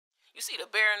You see the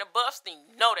bear in the buffs, then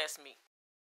you know that's me.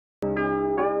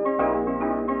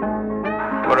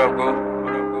 What up, boo?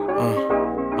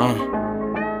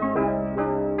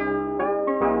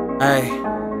 Hey,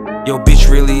 yo,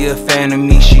 bitch really a fan of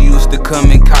me. She used to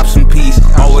come and cop some peace.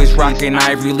 Always rockin'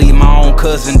 Ivory Lee. My own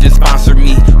cousin just sponsored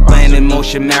me. Playing in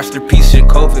motion masterpiece. And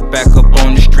COVID back up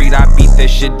on the street. I beat that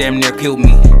shit, damn near killed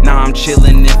me. Now I'm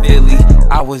chillin' in Philly.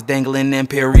 I was dangling in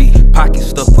Perry. Pocket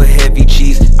stuffed with heavy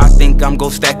cheese. I think I'm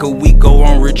gon' stack a week. Go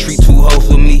on retreat, 2 hoes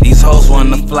with me. These hoes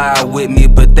wanna fly with me,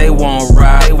 but they won't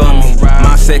ride for me.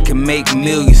 My set can make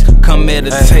millions. Come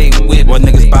meditate with what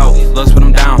niggas bout. Let's put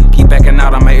them down. Keep backing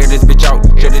out, I'ma air this bitch out.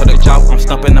 Drip for the clout, I'm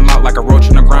stumping them out like a roach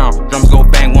on the ground. Drums go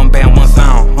bang, one band, one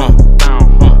sound.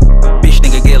 Bitch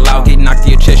nigga get loud, get knocked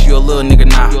to your chest, you a little nigga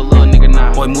now.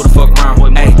 Boy, move the fuck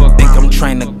round. Hey, think I'm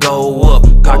trying to go up.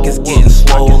 Pockets getting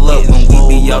swole up. When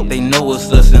we be out, they know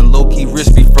it's us. And low-key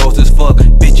wrist be froze as fuck.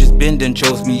 Bitches bending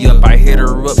chose me up. I hit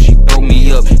her up, she throw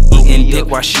me up. Eating dick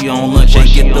while she on lunch.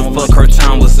 Ain't get the fuck, her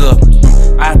time was up.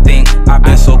 I think I've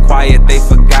been so quiet, they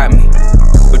forgot me.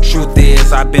 But truth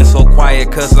is, I've been so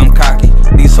quiet cause I'm cocky.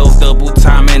 These hoes double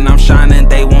timing, I'm shining,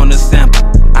 they want a sample.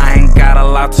 I ain't got a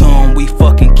lot to them, we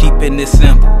fucking keeping it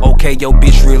simple. Okay, yo,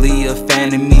 bitch really a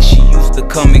fan of me. She used to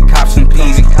come and cop some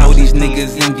peas. Know these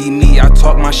niggas envy me, I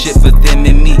talk my shit for them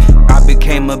and me. I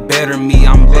became a better me,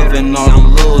 I'm loving all the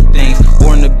little things.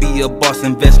 Born to be a boss,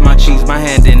 invest my cheese, my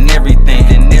hand in everything.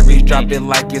 And every drop it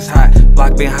like it's hot.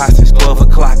 Block been hot since 12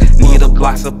 o'clock. Need a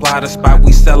block, supply the spot.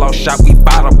 We sell out shop, we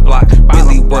buy the block.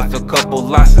 Really worth a couple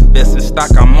lots, invest in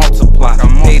stock, I multiply.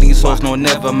 Pay these hoes, no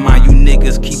never mind. You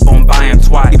niggas keep on buying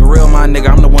twice. Keep it real, my nigga,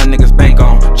 I'm the one niggas bank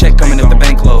on. Check coming if the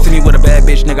bank closed. See me with a bad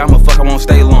bitch, nigga, I'ma fuck, I won't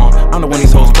stay long. I'm the one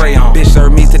these hoes spray on. Bitch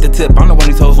serve me to the tip, I'm the one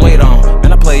these hoes wait on.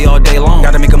 Man, I play all day long.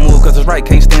 Gotta make a move cause it's right,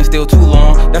 can't stand still too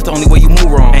long. That's the only way you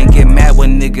move wrong. Ain't get mad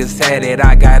when niggas had it,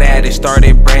 I got at it.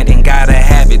 Started branding, gotta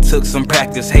have it, took some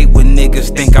practice. Hate when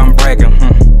niggas think I'm bragging,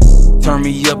 Turn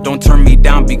me up, don't turn me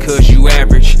down because you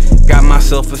average. Got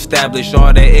myself established,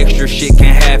 all that extra shit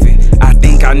can have it. I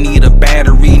think I need a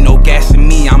battery, no gas in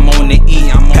me, I'm on the E.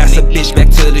 Pass a bitch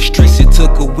back to the streets, it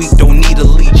took a week, don't need a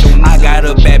leech. I got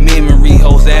a bad memory,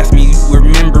 hoes ask me, you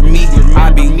remember me?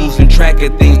 I be losing track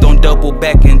of things, don't double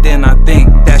back and then I think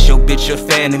that's your bitch a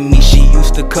fan of me. She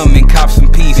used to come and cop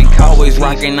some peas. Always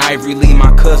rockin' Ivory Lee,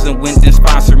 my cousin went and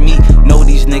sponsored me. Know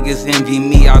these niggas envy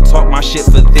me, I talk my shit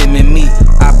for them and me.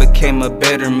 I became a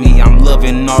better me, I'm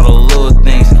loving all the little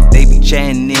things. They be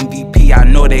chatting MVP, I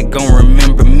know they gon'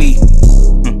 remember me.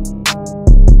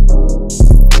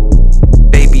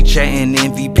 They be chatting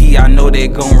MVP, I know they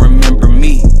gon' remember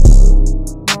me.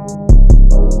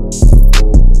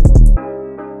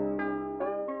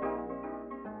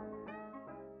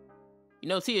 You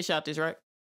know Teya shot this, right?